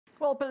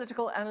Well,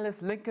 political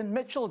analyst Lincoln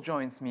Mitchell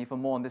joins me for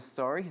more on this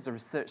story. He's a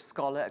research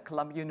scholar at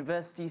Columbia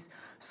University's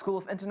School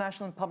of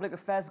International and Public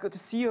Affairs. Good to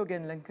see you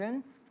again,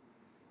 Lincoln.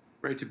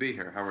 Great to be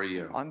here. How are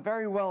you? I'm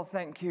very well,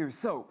 thank you.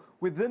 So,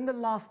 within the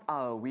last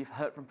hour, we've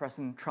heard from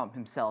President Trump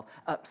himself.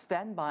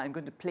 Stand by. I'm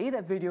going to play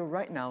that video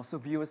right now so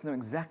viewers know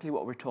exactly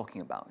what we're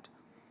talking about.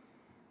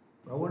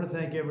 I want to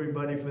thank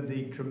everybody for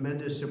the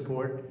tremendous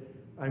support.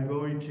 I'm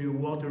going to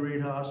Walter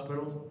Reed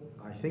Hospital.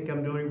 I think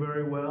I'm doing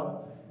very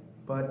well,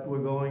 but we're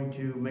going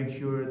to make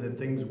sure that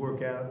things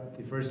work out.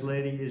 The First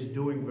Lady is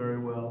doing very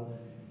well.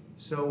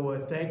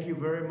 So thank you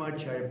very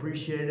much. I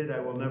appreciate it. I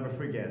will never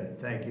forget it.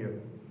 Thank you.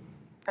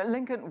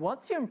 Lincoln,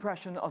 what's your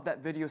impression of that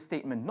video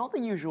statement? Not the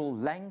usual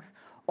length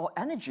or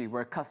energy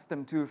we're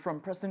accustomed to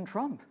from President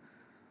Trump.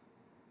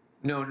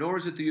 No, nor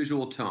is it the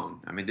usual tone.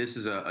 I mean, this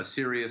is a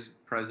serious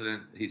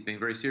president. He's being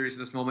very serious in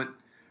this moment.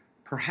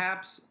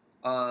 Perhaps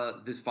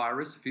this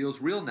virus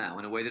feels real now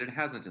in a way that it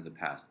hasn't in the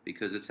past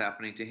because it's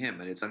happening to him.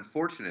 And it's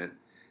unfortunate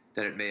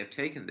that it may have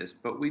taken this,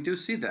 but we do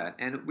see that.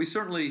 And we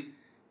certainly,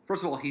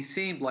 first of all, he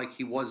seemed like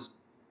he was,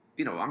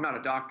 I'm not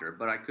a doctor,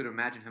 but I could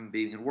imagine him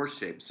being in worse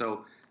shape.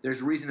 So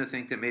there's reason to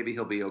think that maybe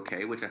he'll be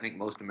okay, which I think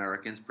most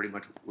Americans pretty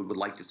much would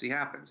like to see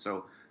happen.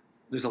 So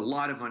there's a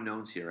lot of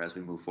unknowns here as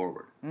we move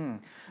forward.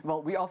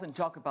 Well, we often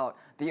talk about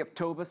the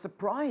October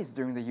surprise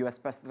during the U.S.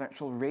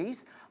 presidential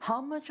race.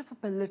 How much of a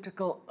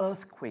political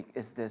earthquake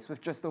is this with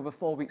just over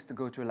 4 weeks to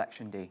go to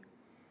Election Day?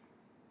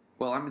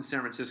 Well, I'm in San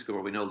Francisco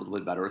where we know a little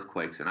bit about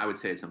earthquakes, and I would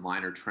say it's a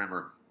minor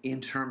tremor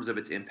in terms of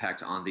its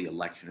impact on the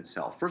election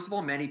itself. First of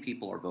all, many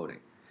people are voting.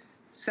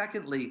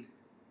 Secondly,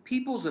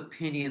 people's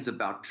opinions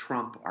about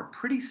Trump are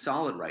pretty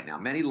solid right now.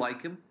 Many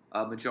like him,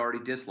 a majority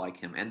dislike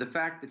him. And the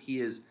fact that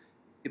he is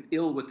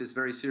ill with this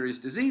very serious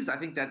disease, I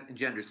think that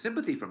engenders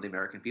sympathy from the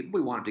American people.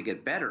 We want him to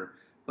get better,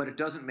 but it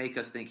doesn't make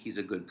us think he's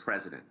a good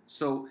president.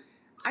 So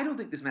I don't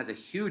think this has a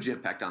huge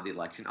impact on the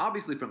election.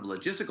 Obviously, from a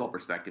logistical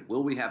perspective,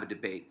 will we have a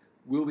debate?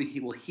 Will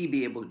he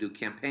be able to do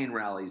campaign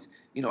rallies?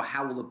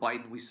 How will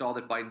we saw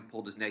that Biden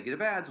pulled his negative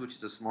ads, which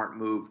is a smart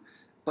move.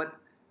 But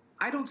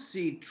I don't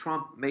see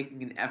Trump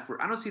making an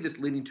effort. I don't see this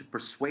leading to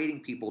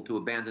persuading people to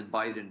abandon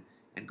Biden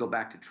and go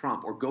back to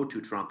Trump or go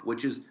to Trump,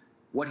 which is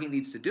what he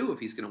needs to do if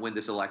he's going to win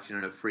this election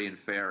in a free and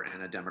fair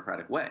and a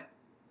democratic way.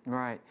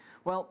 Right.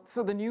 Well,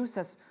 so the news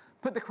has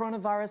put the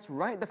coronavirus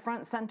right at the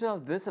front center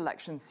of this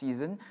election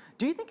season.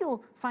 Do you think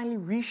it'll finally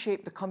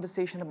reshape the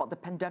conversation about the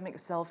pandemic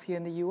itself here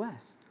in the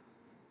U.S.?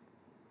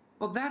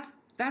 Well,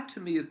 that to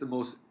me is the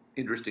most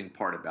interesting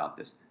part about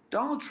this.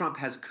 Donald Trump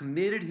has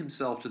committed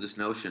himself to this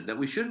notion that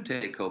we shouldn't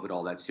take COVID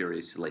all that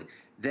seriously,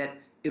 that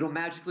it'll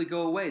magically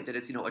go away, that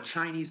it's, a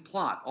Chinese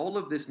plot, all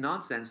of this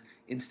nonsense,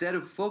 instead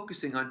of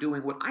focusing on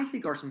doing what I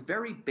think are some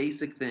very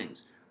basic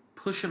things.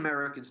 Push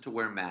Americans to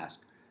wear masks,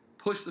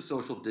 push the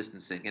social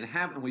distancing,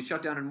 and we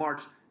shut down in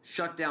March,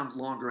 shut down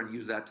longer and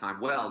use that time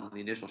well than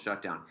the initial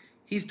shutdown.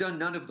 He's done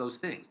none of those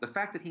things. The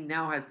fact that he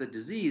now has the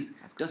disease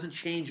doesn't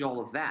change all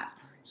of that.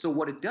 So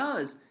what it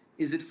does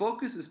is it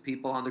focuses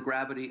people on the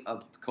gravity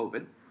of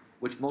COVID,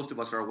 which most of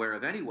us are aware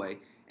of anyway.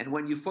 And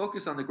when you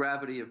focus on the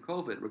gravity of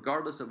COVID,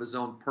 regardless of his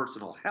own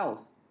personal health,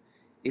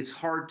 it's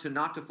hard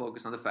not to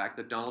focus on the fact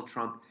that Donald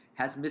Trump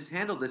has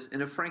mishandled this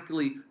in a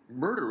frankly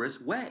murderous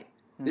way.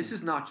 This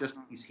is not just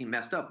he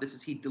messed up. This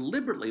is he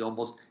deliberately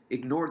almost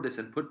ignored this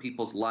and put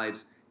people's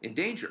lives in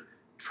danger.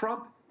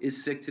 Trump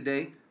is sick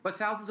today, but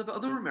thousands of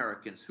other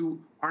Americans who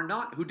were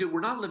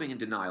not living in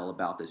denial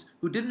about this,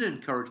 who didn't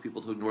encourage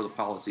people to ignore the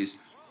policies,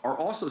 are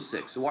also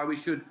sick. So while we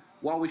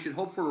should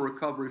hope for a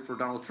recovery for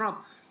Donald Trump,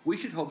 we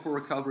should hope for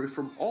recovery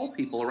from all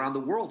people around the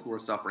world who are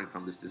suffering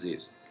from this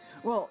disease.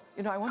 Well,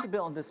 I want to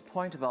build on this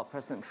point about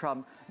President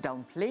Trump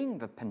downplaying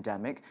the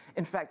pandemic.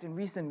 In fact, in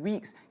recent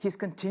weeks, he's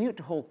continued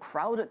to hold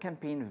crowded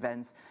campaign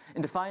events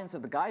in defiance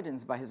of the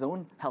guidance by his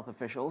own health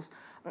officials.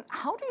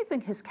 How do you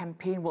think his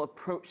campaign will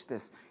approach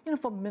this,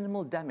 for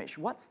minimal damage?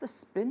 What's the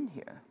spin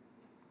here?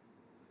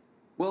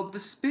 Well, the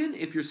spin,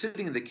 if you're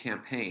sitting in the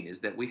campaign, is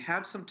that we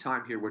have some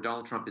time here where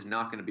Donald Trump is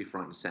not going to be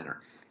front and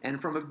center.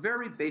 And from a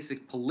very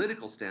basic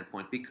political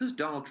standpoint, because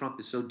Donald Trump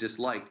is so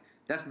disliked,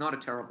 that's not a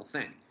terrible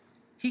thing.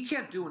 He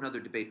can't do another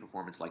debate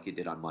performance like he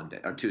did on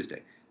Monday or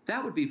Tuesday.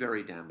 That would be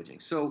very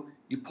damaging. So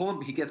you pull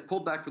him, he gets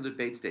pulled back from the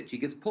debate stage. He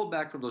gets pulled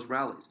back from those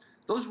rallies.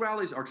 Those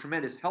rallies are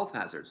tremendous health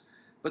hazards,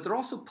 but they're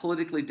also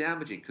politically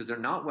damaging because they're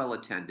not well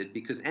attended,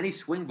 because any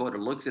swing voter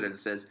looks at it and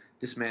says,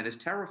 this man is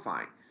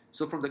terrifying.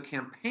 So from the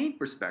campaign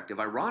perspective,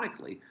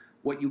 ironically,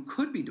 what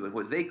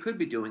they could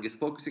be doing is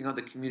focusing on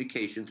the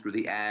communication through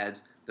the ads,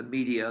 the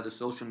media, the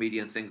social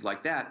media, and things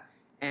like that.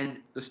 And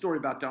the story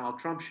about Donald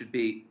Trump should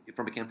be,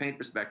 from a campaign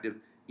perspective,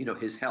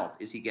 his health.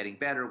 Is he getting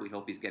better? We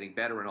hope he's getting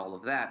better and all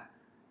of that.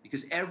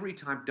 Because every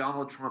time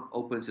Donald Trump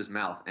opens his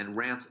mouth and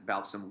rants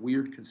about some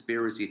weird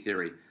conspiracy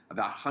theory,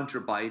 about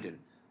Hunter Biden,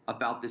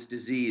 about this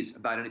disease,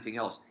 about anything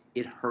else,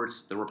 it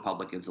hurts the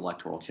Republicans'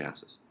 electoral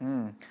chances.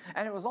 And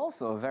it was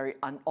also a very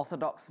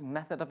unorthodox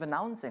method of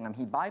announcing.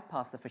 He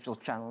bypassed official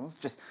channels,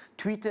 just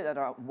tweeted at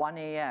around 1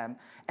 a.m.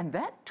 And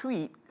that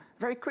tweet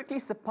very quickly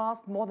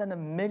surpassed more than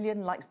 1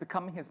 million likes,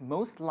 becoming his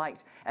most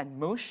liked and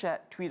most shared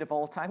tweet of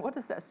all time. What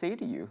does that say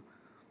to you?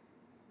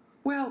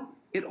 Well,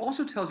 it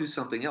also tells you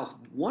something else.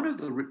 One of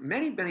the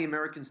many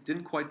Americans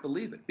didn't quite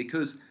believe it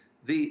because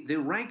the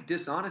rank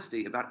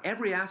dishonesty about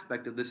every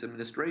aspect of this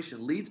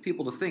administration leads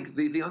people to think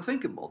the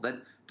unthinkable, that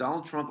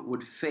Donald Trump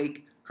would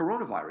fake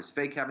coronavirus,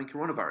 fake having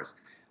coronavirus.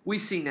 We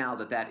see now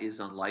that that is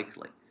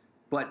unlikely.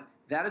 But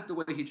that is the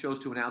way he chose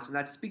to announce, and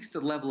that speaks to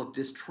the level of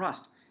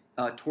distrust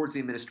towards the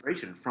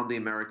administration from the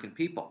American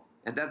people.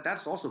 And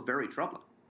that's also very troubling.